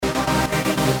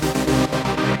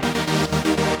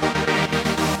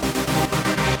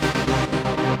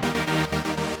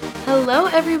Hello,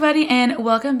 everybody, and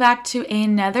welcome back to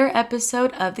another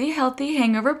episode of the Healthy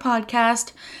Hangover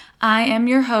Podcast. I am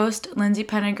your host, Lindsay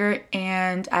Penninger,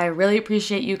 and I really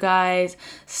appreciate you guys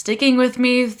sticking with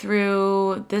me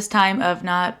through this time of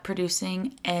not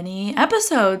producing any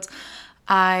episodes.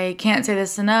 I can't say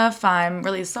this enough. I'm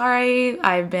really sorry.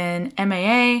 I've been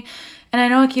MIA, and I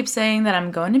know I keep saying that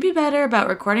I'm going to be better about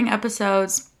recording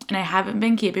episodes, and I haven't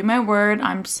been keeping my word.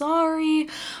 I'm sorry,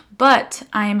 but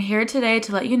I am here today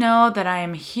to let you know that I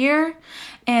am here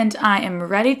and I am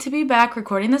ready to be back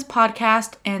recording this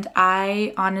podcast, and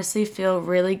I honestly feel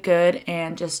really good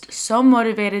and just so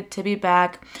motivated to be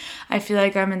back. I feel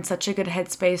like I'm in such a good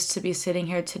headspace to be sitting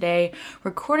here today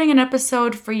recording an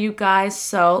episode for you guys,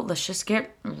 so let's just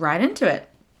get right into it.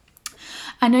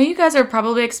 I know you guys are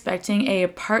probably expecting a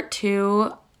part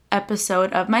 2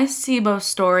 episode of my SIBO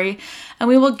story, and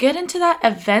we will get into that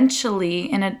eventually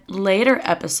in a later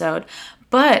episode,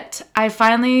 but I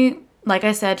finally, like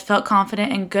I said, felt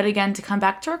confident and good again to come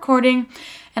back to recording,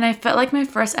 and I felt like my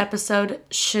first episode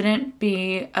shouldn't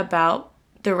be about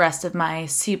the rest of my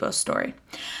SIBO story.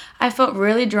 I felt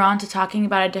really drawn to talking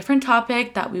about a different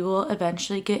topic that we will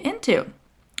eventually get into.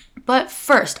 But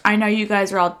first, I know you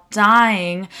guys are all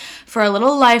dying for a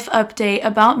little life update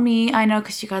about me. I know,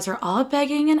 because you guys are all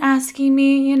begging and asking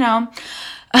me,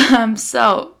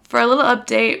 So for a little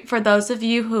update, for those of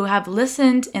you who have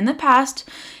listened in the past,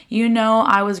 you know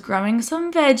I was growing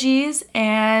some veggies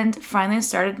and finally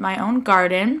started my own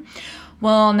garden.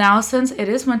 Well, now since it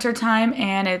is wintertime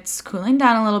and it's cooling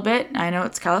down a little bit, I know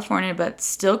it's California, but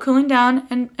still cooling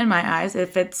down in my eyes.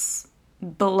 If it's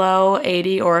below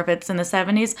 80 or if it's in the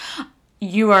 70s,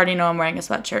 you already know I'm wearing a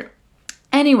sweatshirt.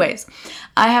 Anyways,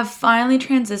 I have finally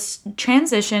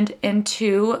transitioned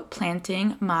into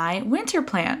planting my winter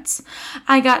plants.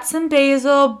 I got some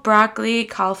basil, broccoli,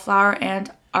 cauliflower,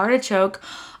 and artichoke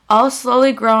all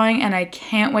slowly growing, and I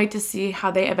can't wait to see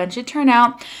how they eventually turn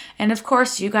out. And of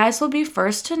course, you guys will be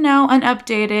first to know and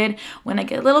updated when I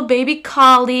get little baby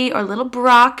collie or little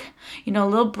Brock,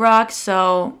 little Brock.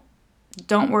 So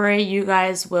don't worry, you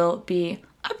guys will be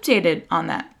updated on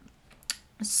that.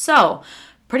 So,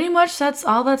 pretty much that's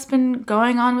all that's been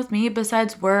going on with me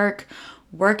besides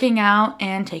working out,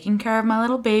 and taking care of my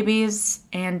little babies,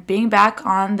 and being back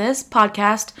on this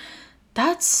podcast.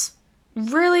 That's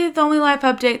really the only life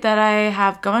update that I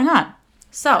have going on.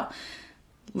 So,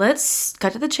 let's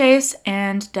cut to the chase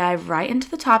and dive right into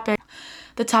the topic.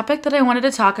 The topic that I wanted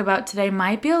to talk about today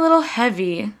might be a little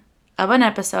heavy of an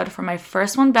episode for my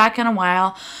first one back in a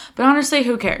while, but honestly,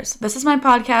 who cares? This is my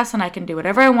podcast and I can do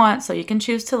whatever I want, so you can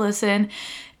choose to listen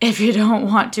if you don't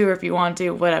want to, or if you want to,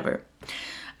 whatever.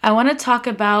 I want to talk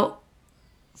about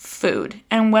food,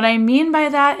 and what I mean by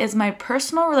that is my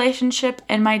personal relationship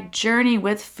and my journey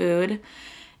with food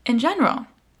in general.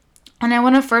 And I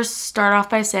want to first start off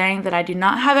by saying that I do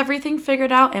not have everything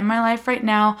figured out in my life right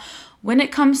now when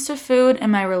it comes to food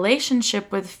and my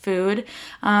relationship with food.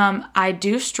 I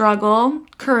do struggle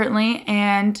currently,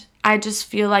 and I just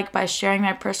feel like by sharing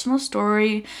my personal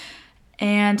story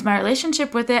and my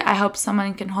relationship with it, I hope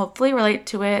someone can hopefully relate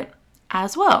to it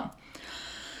as well.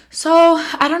 So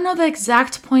I don't know the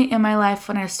exact point in my life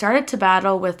when I started to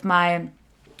battle with my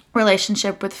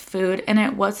relationship with food, and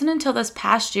it wasn't until this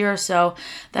past year or so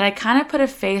that I kind of put a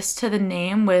face to the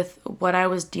name with what I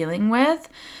was dealing with.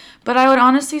 But I would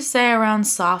honestly say around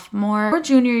sophomore or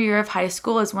junior year of high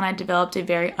school is when I developed a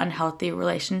very unhealthy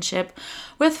relationship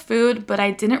with food, but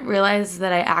I didn't realize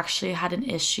that I actually had an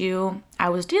issue I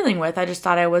was dealing with. I just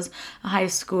thought I was a high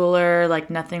schooler,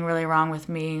 like nothing really wrong with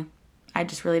me. I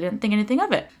just really didn't think anything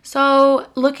of it. So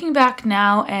looking back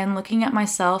now and looking at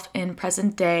myself in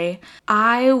present day,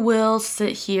 I will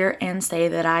sit here and say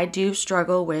that I do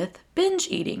struggle with binge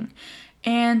eating.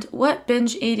 And what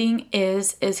binge eating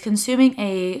is consuming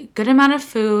a good amount of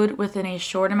food within a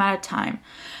short amount of time.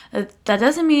 That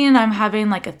doesn't mean I'm having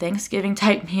like a Thanksgiving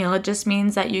type meal. It just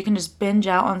means that you can just binge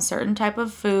out on certain type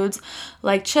of foods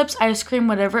like chips, ice cream,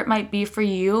 whatever it might be for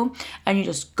you. And you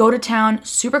just go to town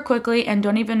super quickly and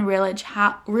don't even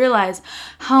realize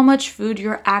how much food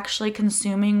you're actually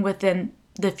consuming within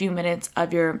the few minutes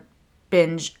of your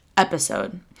binge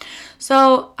episode.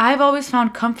 So I've always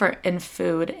found comfort in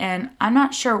food, and I'm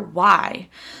not sure why.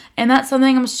 And that's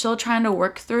something I'm still trying to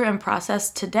work through and process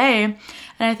today. And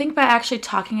I think by actually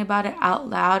talking about it out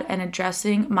loud and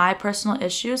addressing my personal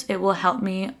issues, it will help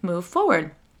me move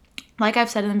forward. Like I've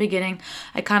said in the beginning,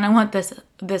 I kind of want this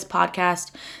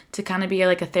podcast to kind of be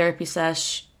like a therapy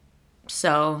sesh.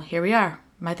 So here we are,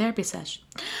 my therapy sesh.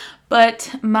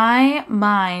 But my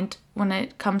mind, when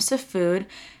it comes to food,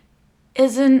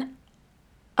 isn't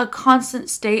a constant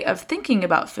state of thinking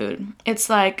about food. It's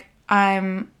like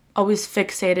I'm always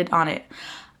fixated on it.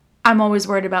 I'm always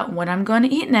worried about what I'm going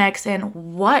to eat next and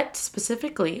what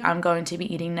specifically I'm going to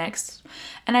be eating next.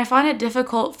 And I find it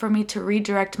difficult for me to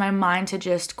redirect my mind to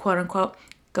just quote unquote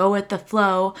go with the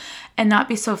flow and not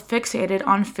be so fixated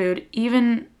on food,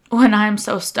 even when I'm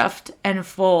so stuffed and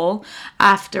full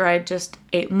after I just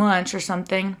ate lunch or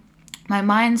something. My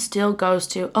mind still goes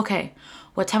to, okay,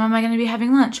 what time am I going to be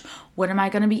having lunch? What am I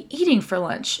going to be eating for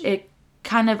lunch? It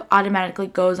kind of automatically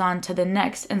goes on to the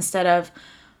next instead of,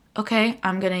 okay,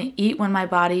 I'm going to eat when my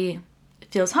body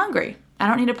feels hungry. I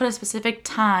don't need to put a specific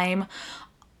time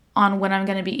on when I'm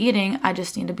going to be eating. I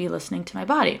just need to be listening to my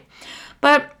body.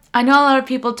 But I know a lot of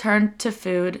people turn to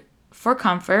food for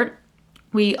comfort.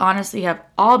 We honestly have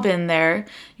all been there.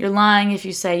 You're lying if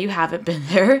you say you haven't been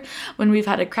there. When we've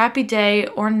had a crappy day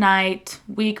or night,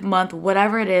 week, month,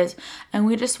 whatever it is, and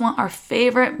we just want our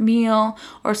favorite meal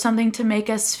or something to make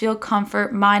us feel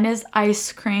comfort. Mine is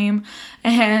ice cream,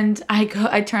 and I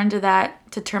turn to that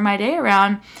to turn my day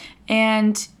around,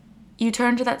 and you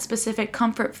turn to that specific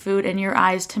comfort food in your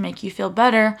eyes to make you feel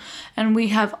better, and we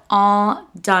have all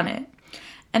done it.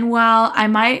 And while I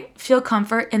might feel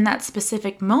comfort in that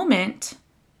specific moment,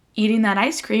 eating that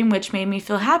ice cream, which made me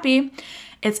feel happy,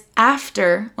 it's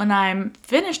after, when I'm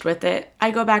finished with it,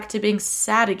 I go back to being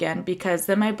sad again because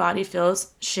then my body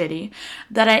feels shitty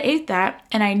that I ate that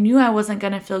and I knew I wasn't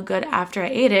going to feel good after I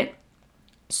ate it.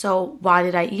 So why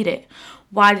did I eat it?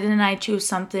 Why didn't I choose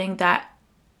something that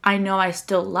I know I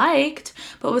still liked,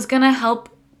 but was going to help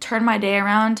turn my day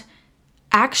around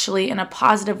actually in a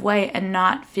positive way and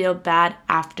not feel bad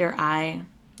after I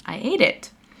ate it?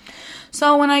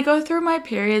 So when I go through my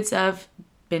periods of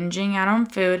binging out on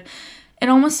food, it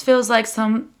almost feels like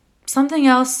something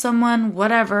else, someone,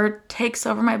 whatever, takes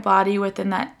over my body within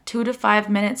that 2 to 5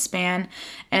 minute span,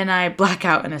 and I black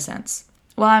out in a sense.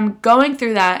 While I'm going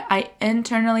through that, I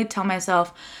internally tell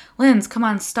myself, Linz, come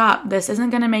on, stop. This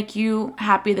isn't going to make you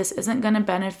happy. This isn't going to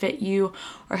benefit you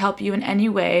or help you in any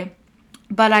way.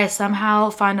 But I somehow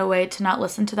find a way to not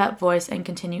listen to that voice and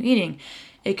continue eating.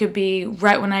 It could be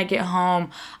right when I get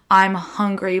home, I'm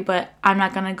hungry, but I'm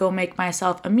not going to go make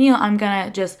myself a meal. I'm going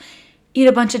to just eat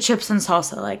a bunch of chips and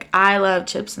salsa. Like, I love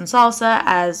chips and salsa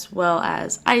as well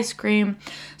as ice cream.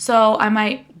 So I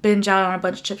might binge out on a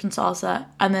bunch of chips and salsa,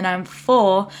 and then I'm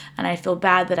full and I feel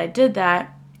bad that I did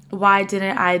that. Why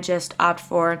didn't I just opt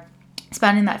for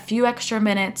spending that few extra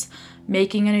minutes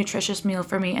making a nutritious meal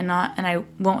for me and I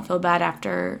won't feel bad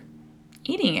after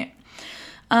eating it?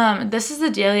 This is a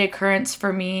daily occurrence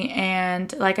for me,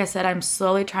 and like I said, I'm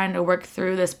slowly trying to work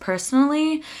through this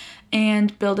personally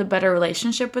and build a better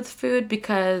relationship with food,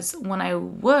 because when I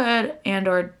would and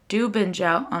or do binge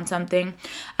out on something,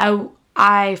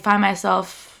 I find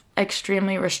myself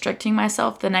extremely restricting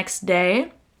myself the next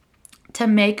day to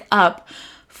make up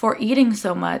for eating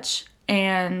so much.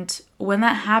 And when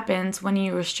that happens, when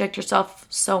you restrict yourself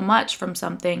so much from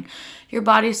something, your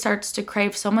body starts to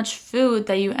crave so much food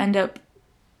that you end up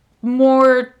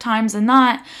more times than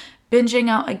not binging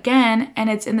out again, and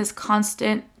it's in this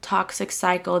constant toxic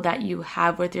cycle that you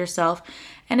have with yourself,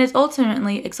 and it's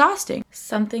ultimately exhausting.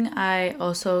 Something I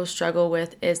also struggle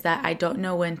with is that I don't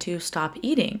know when to stop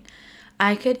eating.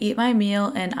 I could eat my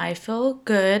meal and I feel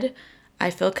good,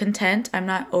 I feel content, I'm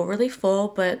not overly full,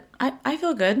 but I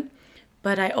feel good,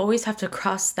 but I always have to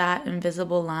cross that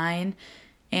invisible line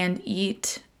and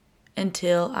eat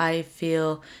until I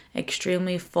feel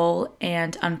extremely full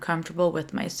and uncomfortable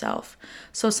with myself.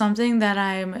 So something that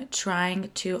I'm trying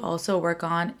to also work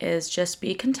on is just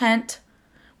be content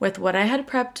with what I had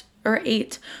prepped or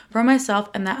ate for myself,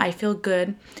 and that I feel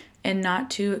good, and not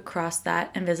to cross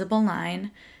that invisible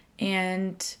line.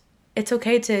 And it's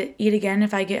okay to eat again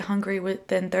if I get hungry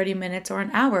within 30 minutes or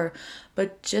an hour,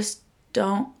 but just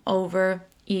don't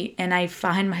overeat. And I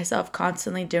find myself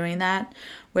constantly doing that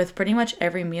with pretty much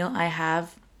every meal I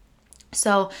have.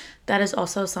 So that is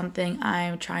also something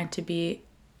I'm trying to be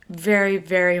very,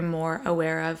 very more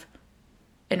aware of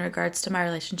in regards to my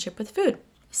relationship with food.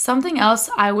 Something else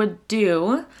I would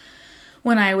do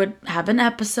when I would have an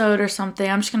episode or something,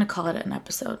 I'm just going to call it an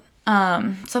episode.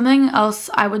 Something else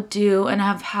I would do and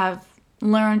have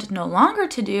learned no longer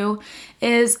to do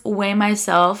is weigh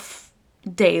myself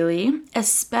daily,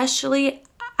 especially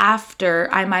after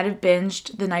I might have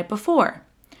binged the night before.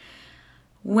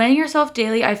 Weighing yourself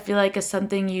daily, I feel like, is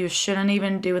something you shouldn't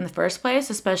even do in the first place,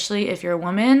 especially if you're a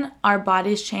woman. Our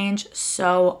bodies change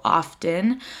so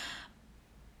often.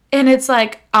 And it's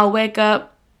like, I'll wake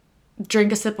up,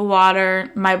 drink a sip of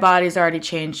water, my body's already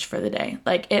changed for the day.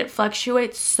 Like, it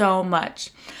fluctuates so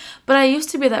much. But I used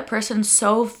to be that person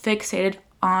so fixated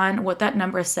on what that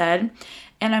number said.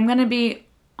 And I'm going to be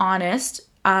honest,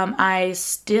 I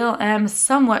still am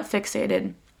somewhat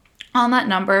fixated on that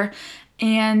number.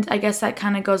 And I guess that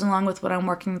kind of goes along with what I'm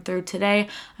working through today.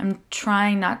 I'm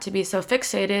trying not to be so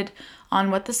fixated on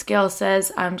what the scale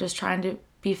says. I'm just trying to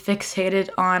be fixated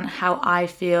on how I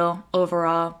feel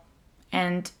overall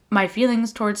and my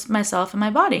feelings towards myself and my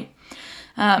body.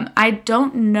 I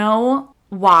don't know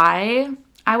why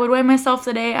I would weigh myself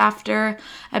the day after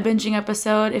a binging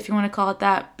episode, if you want to call it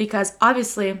that, because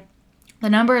obviously the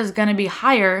number is going to be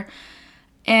higher,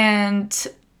 and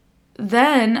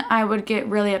then I would get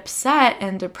really upset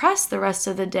and depressed the rest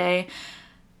of the day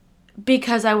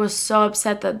because I was so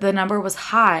upset that the number was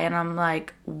high. And I'm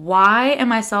like, why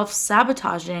am I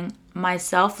self-sabotaging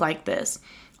myself like this?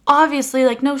 Obviously,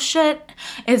 like, no shit,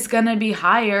 it's gonna be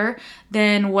higher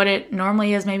than what it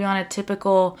normally is, maybe on a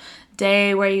typical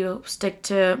day where you stick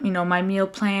to, my meal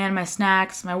plan, my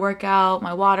snacks, my workout,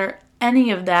 my water, any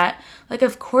of that. Like,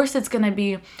 of course it's gonna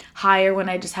be higher when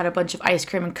I just had a bunch of ice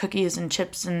cream and cookies and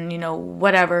chips and,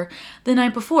 whatever the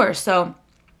night before. So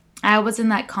I was in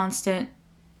that constant,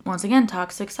 once again,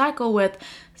 toxic cycle with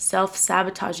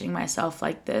self-sabotaging myself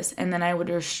like this. And then I would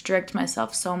restrict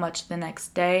myself so much the next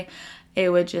day. It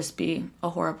would just be a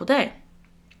horrible day.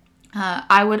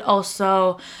 I would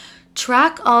also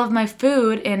track all of my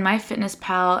food in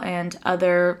MyFitnessPal and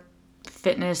other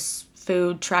fitness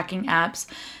food tracking apps.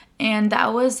 And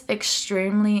that was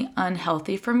extremely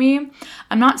unhealthy for me.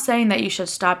 I'm not saying that you should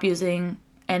stop using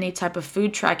any type of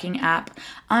food tracking app.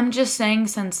 I'm just saying,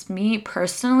 since me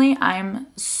personally, I'm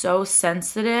so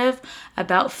sensitive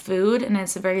about food and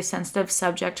it's a very sensitive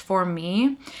subject for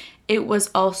me, it was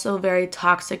also very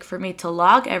toxic for me to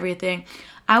log everything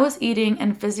I was eating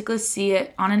and physically see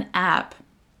it on an app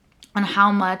on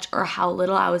how much or how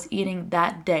little I was eating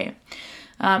that day.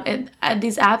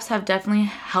 These apps have definitely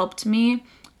helped me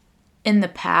in the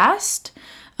past,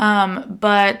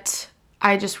 but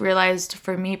I just realized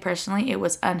for me personally, it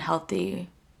was unhealthy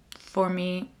for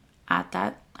me at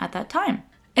that time.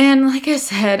 And like I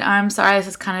said, I'm sorry this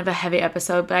is kind of a heavy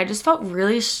episode, but I just felt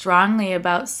really strongly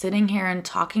about sitting here and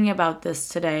talking about this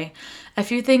today. A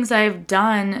few things I've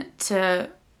done to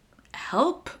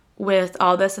help with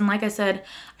all this, and like I said,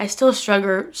 I still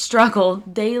struggle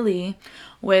daily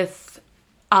with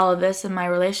all of this in my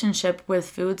relationship with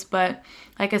foods. But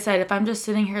like I said, if I'm just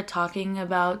sitting here talking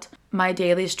about my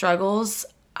daily struggles,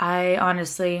 I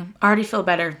honestly already feel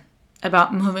better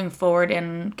about moving forward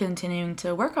and continuing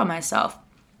to work on myself.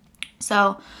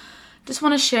 So just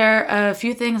want to share a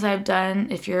few things I've done,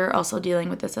 if you're also dealing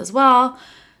with this as well,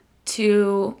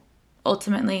 to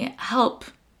ultimately help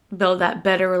build that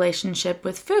better relationship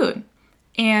with food.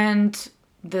 And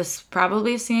this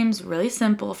probably seems really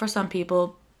simple for some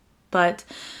people, but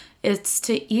it's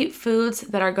to eat foods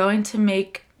that are going to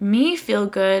make me feel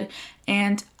good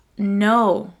and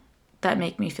know that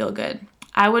make me feel good.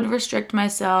 I would restrict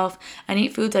myself and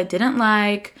eat foods I didn't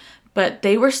like, but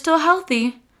they were still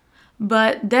healthy.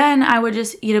 But then I would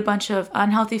just eat a bunch of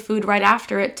unhealthy food right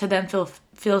after it to then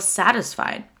feel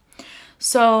satisfied.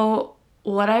 So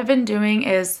what I've been doing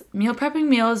is meal prepping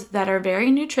meals that are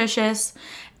very nutritious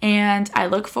and I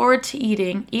look forward to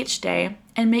eating each day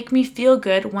and make me feel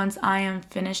good once I am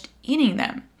finished eating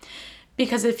them.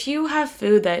 Because if you have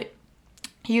food that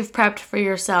you've prepped for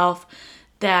yourself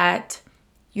that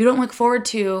you don't look forward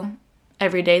to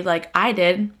every day like I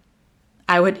did,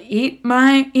 I would eat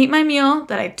my meal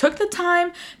that I took the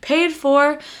time, paid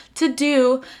for to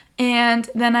do, and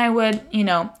then I would,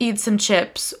 eat some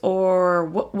chips or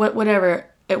whatever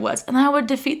it was. And I would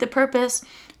defeat the purpose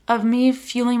of me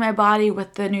fueling my body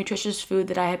with the nutritious food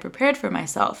that I had prepared for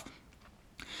myself.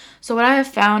 So what I have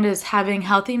found is having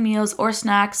healthy meals or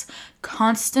snacks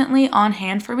constantly on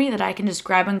hand for me that I can just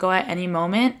grab and go at any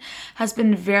moment has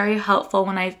been very helpful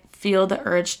when I feel the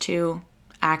urge to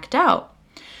act out.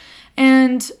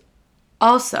 And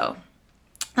also,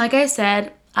 like I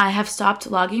said, I have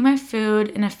stopped logging my food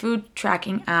in a food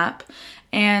tracking app,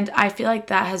 and I feel like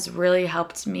that has really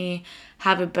helped me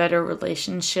have a better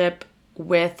relationship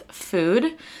with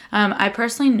food. I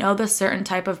personally know the certain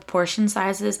type of portion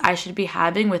sizes I should be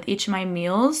having with each of my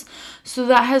meals, so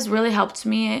that has really helped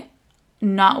me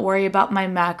not worry about my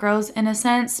macros in a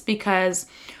sense, because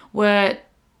what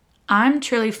I'm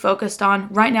truly focused on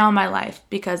right now in my life,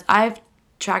 because I've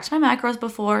tracked my macros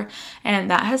before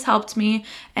and that has helped me,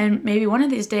 and maybe one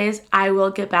of these days I will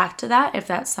get back to that if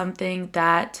that's something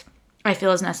that I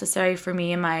feel is necessary for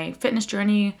me in my fitness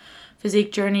journey,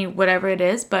 physique journey, whatever it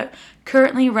is. But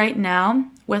currently right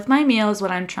now with my meals, what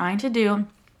I'm trying to do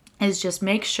is just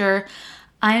make sure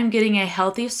I am getting a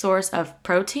healthy source of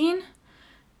protein,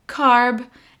 carb,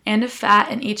 and a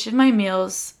fat in each of my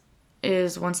meals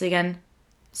is, once again,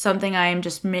 something I am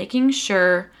just making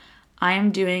sure I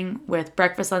am doing with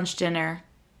breakfast, lunch, dinner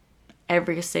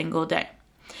every single day.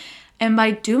 And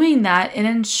by doing that, it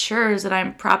ensures that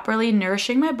I'm properly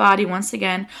nourishing my body once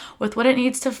again with what it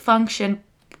needs to function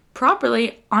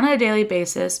properly on a daily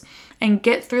basis and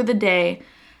get through the day,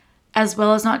 as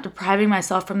well as not depriving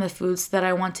myself from the foods that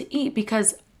I want to eat.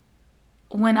 Because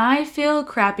when I feel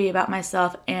crappy about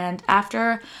myself and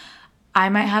after I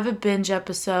might have a binge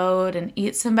episode and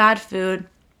eat some bad food,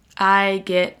 I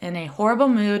get in a horrible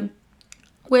mood,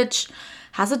 which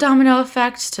has a domino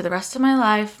effect to the rest of my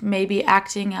life, maybe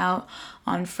acting out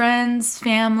on friends,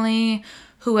 family,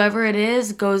 whoever it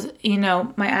is goes,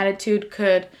 my attitude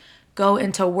could go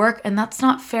into work, and that's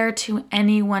not fair to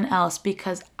anyone else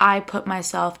because I put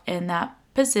myself in that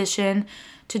position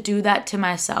to do that to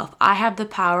myself. I have the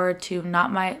power to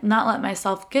not let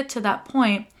myself get to that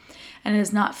point, and it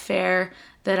is not fair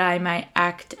that I might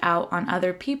act out on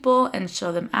other people and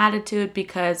show them attitude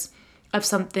because of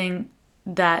something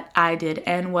that I did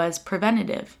and was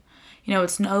preventative.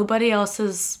 It's nobody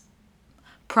else's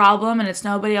problem and it's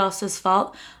nobody else's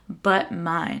fault but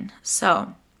mine.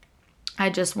 So I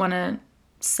just want to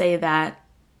say that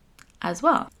as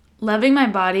well. Loving my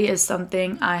body is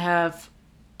something I have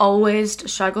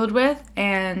always struggled with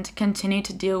and continue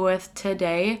to deal with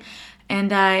today.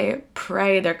 And I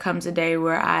pray there comes a day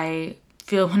where I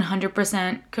feel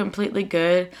 100% completely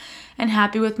good and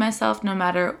happy with myself, no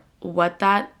matter what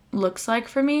that looks like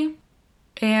for me.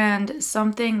 And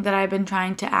something that I've been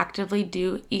trying to actively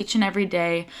do each and every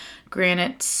day.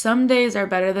 Granted, some days are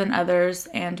better than others,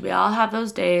 and we all have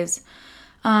those days.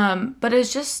 But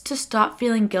it's just to stop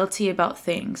feeling guilty about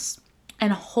things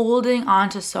and holding on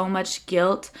to so much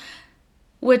guilt,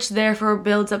 which therefore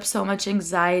builds up so much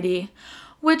anxiety,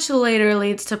 which later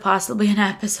leads to possibly an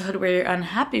episode where you're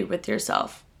unhappy with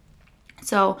yourself.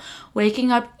 So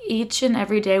waking up each and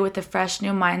every day with a fresh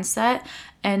new mindset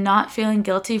and not feeling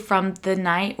guilty from the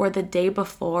night or the day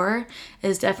before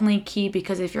is definitely key,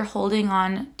 because if you're holding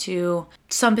on to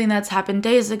something that's happened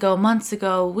days ago, months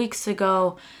ago, weeks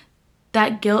ago,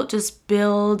 that guilt just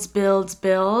builds.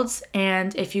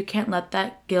 And if you can't let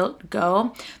that guilt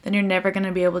go, then you're never going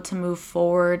to be able to move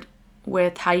forward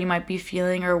with how you might be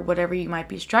feeling or whatever you might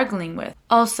be struggling with.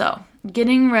 Also,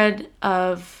 getting rid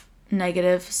of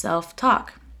negative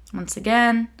self-talk. Once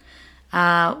again,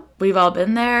 we've all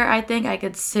been there. I think I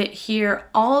could sit here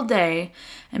all day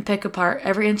and pick apart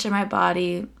every inch of my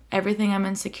body, everything I'm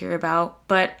insecure about.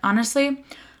 But honestly,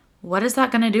 what is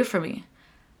that going to do for me?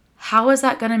 How is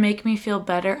that going to make me feel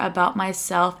better about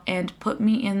myself and put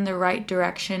me in the right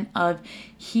direction of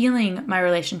healing my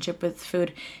relationship with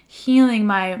food, healing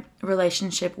my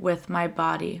relationship with my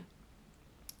body?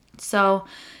 So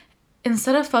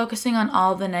instead of focusing on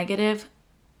all the negative,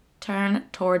 turn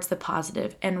towards the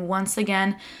positive. And once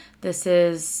again, this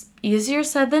is easier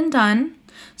said than done.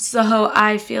 So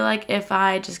I feel like if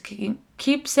I just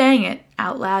keep saying it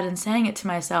out loud and saying it to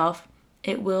myself,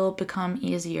 it will become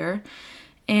easier.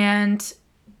 And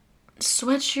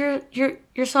switch your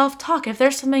self-talk. If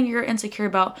there's something you're insecure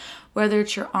about, whether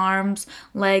it's your arms,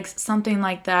 legs, something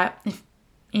like that, if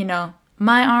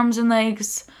my arms and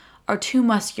legs are too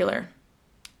muscular.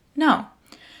 No,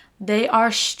 they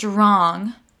are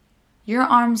strong. Your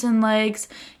arms and legs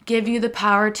give you the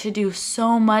power to do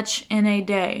so much in a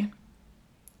day.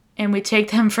 And we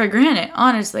take them for granted,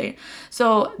 honestly.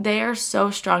 So they are so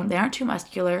strong. They aren't too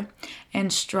muscular.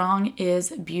 And strong is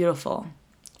beautiful.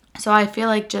 So I feel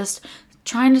like just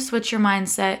trying to switch your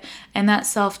mindset and that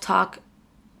self-talk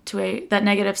that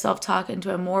negative self-talk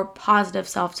into a more positive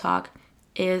self-talk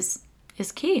is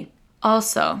key.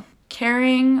 Also,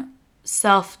 carrying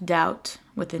self-doubt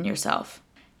within yourself.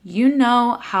 You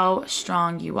know how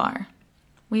strong you are.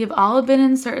 We have all been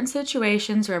in certain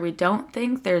situations where we don't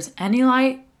think there's any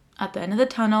light at the end of the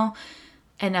tunnel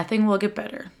and nothing will get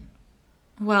better.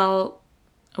 Well,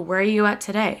 where are you at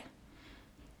today?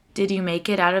 Did you make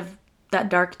it out of that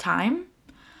dark time?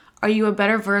 Are you a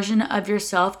better version of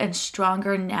yourself and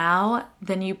stronger now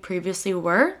than you previously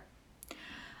were?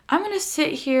 I'm going to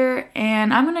sit here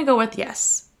and I'm going to go with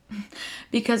yes.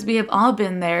 Because we have all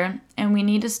been there and we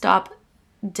need to stop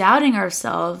doubting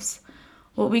ourselves,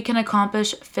 what we can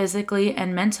accomplish physically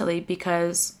and mentally,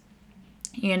 because,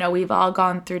 we've all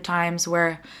gone through times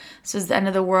where this is the end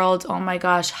of the world. Oh my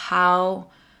gosh, how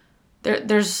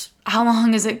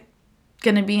long is it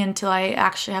going to be until I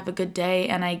actually have a good day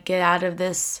and I get out of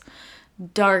this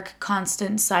dark,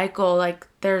 constant cycle? Like,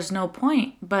 there's no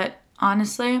point. But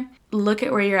honestly, look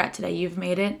at where you're at today. You've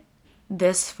made it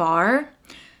this far.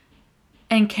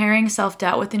 And carrying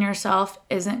self-doubt within yourself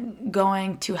isn't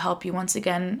going to help you once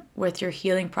again with your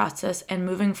healing process and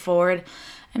moving forward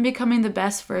and becoming the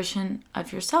best version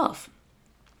of yourself.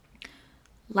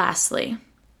 Lastly,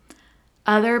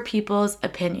 other people's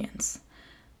opinions.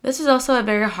 This is also a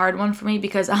very hard one for me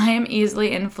because I am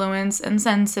easily influenced and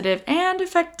sensitive and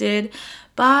affected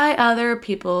by other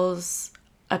people's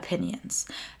opinions.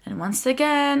 And once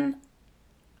again,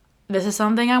 this is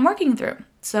something I'm working through.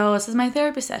 So this is my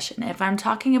therapy session. If I'm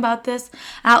talking about this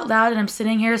out loud and I'm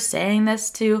sitting here saying this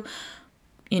to,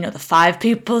 the 5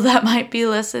 people that might be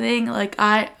listening, like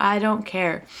I don't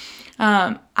care.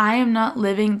 I am not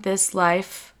living this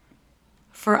life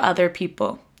for other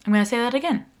people. I'm going to say that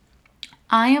again.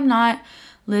 I am not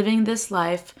living this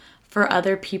life for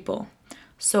other people.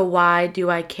 So why do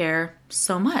I care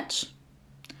so much?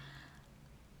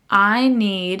 I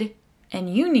need,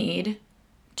 and you need,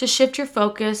 to shift your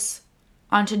focus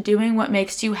onto doing what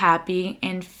makes you happy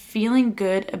and feeling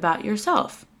good about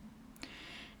yourself.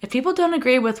 If people don't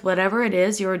agree with whatever it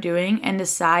is you're doing and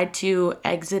decide to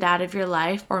exit out of your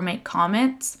life or make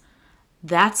comments,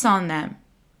 that's on them.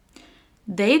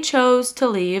 They chose to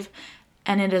leave,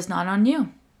 and it is not on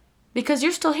you. Because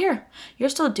you're still here. You're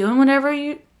still doing whatever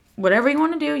you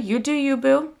want to do. You do you,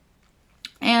 boo.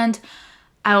 And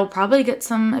I will probably get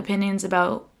some opinions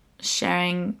about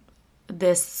sharing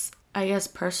this,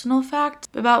 personal fact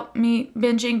about me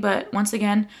binging, but once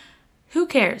again, who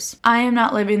cares? I am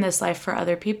not living this life for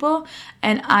other people,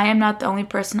 and I am not the only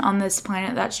person on this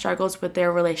planet that struggles with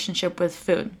their relationship with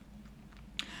food.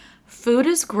 Food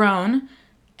is grown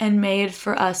and made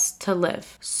for us to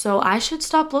live. So I should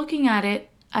stop looking at it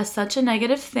as such a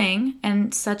negative thing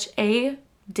and such a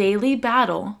daily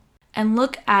battle and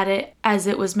look at it as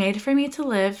it was made for me to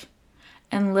live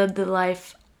and live the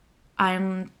life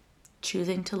I'm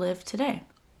choosing to live today.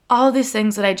 All these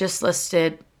things that I just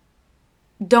listed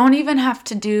don't even have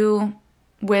to do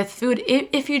with food.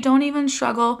 If you don't even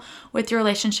struggle with your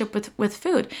relationship with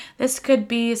food, this could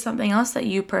be something else that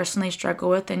you personally struggle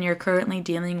with and you're currently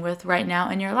dealing with right now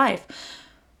in your life.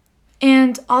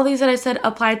 And all these that I said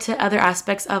apply to other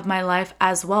aspects of my life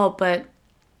as well. But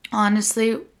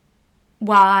honestly,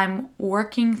 while I'm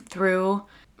working through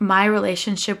my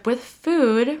relationship with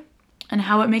food and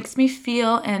how it makes me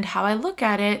feel and how I look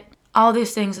at it, all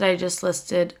these things that I just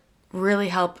listed really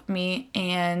help me.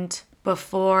 And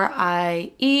before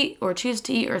I eat or choose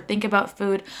to eat or think about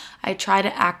food, I try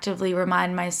to actively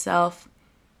remind myself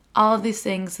all of these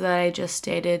things that I just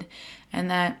stated, and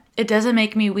that it doesn't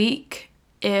make me weak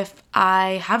if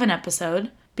I have an episode,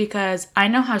 because I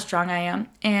know how strong I am,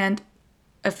 and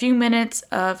a few minutes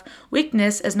of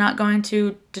weakness is not going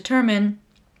to determine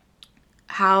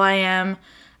how I am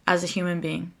as a human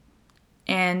being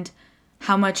and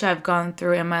how much I've gone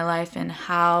through in my life and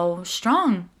how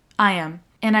strong I am.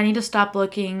 And I need to stop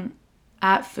looking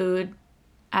at food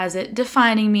as it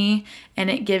defining me and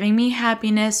it giving me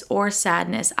happiness or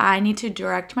sadness. I need to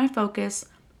direct my focus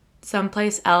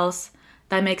someplace else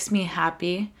that makes me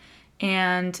happy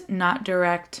and not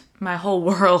direct my whole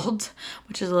world,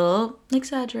 which is a little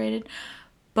exaggerated,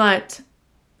 but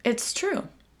it's true.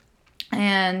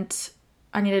 And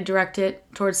I need to direct it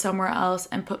towards somewhere else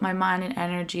and put my mind and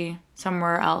energy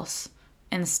somewhere else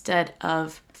instead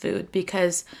of food,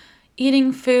 because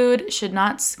eating food should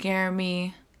not scare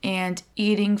me, and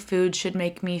eating food should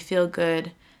make me feel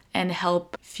good and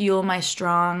help fuel my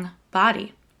strong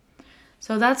body.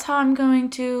 So that's how I'm going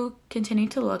to continue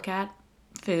to look at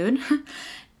food.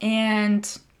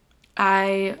 And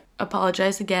I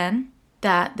apologize again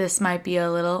that this might be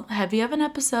a little heavy of an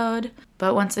episode,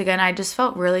 but once again, I just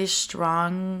felt really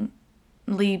strongly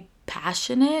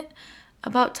passionate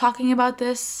about talking about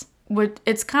this.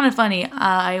 It's kind of funny.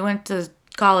 I went to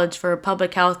college for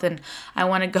public health, and I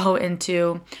want to go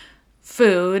into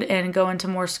food and go into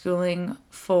more schooling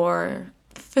for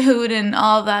food and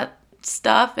all that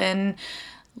stuff. And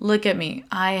look at me.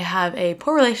 I have a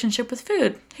poor relationship with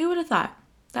food. Who would have thought?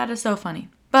 That is so funny.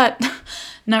 But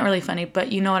not really funny,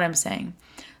 but you know what I'm saying.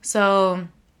 So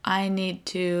I need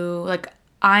to,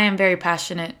 I am very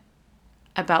passionate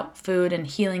about food and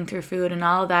healing through food and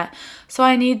all of that. So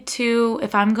I need to,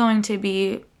 if I'm going to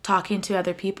be talking to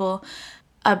other people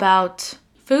about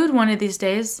food one of these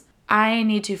days, I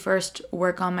need to first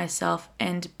work on myself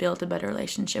and build a better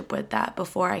relationship with that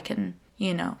before I can,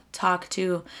 talk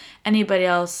to anybody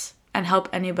else and help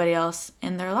anybody else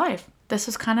in their life. This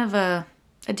was kind of a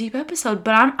deep episode,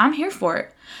 but I'm here for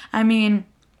it. I mean,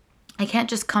 I can't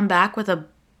just come back with a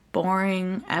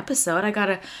boring episode. I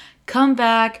gotta come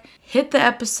back, hit the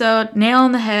episode, nail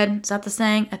on the head. Is that the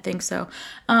saying? I think so.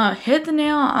 Hit the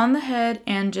nail on the head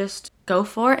and just go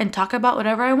for it and talk about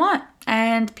whatever I want.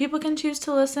 And people can choose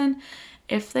to listen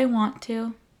if they want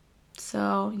to.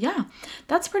 So, yeah,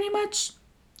 that's pretty much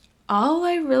all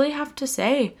I really have to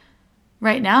say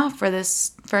right now for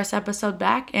this first episode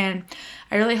back. And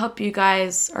I really hope you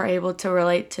guys are able to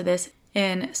relate to this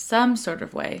in some sort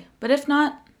of way. But if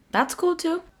not, that's cool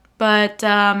too. But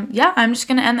yeah, I'm just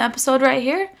going to end the episode right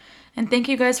here. And thank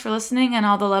you guys for listening and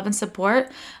all the love and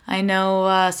support. I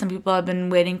know some people have been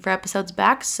waiting for episodes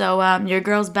back. So your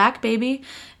girl's back, baby.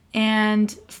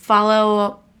 And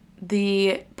follow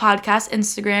the podcast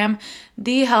Instagram,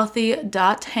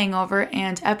 thehealthy.hangover,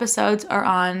 and episodes are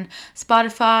on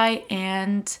Spotify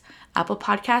and Apple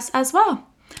Podcasts as well.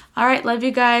 All right, love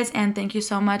you guys, and thank you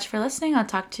so much for listening. I'll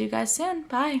talk to you guys soon.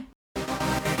 Bye.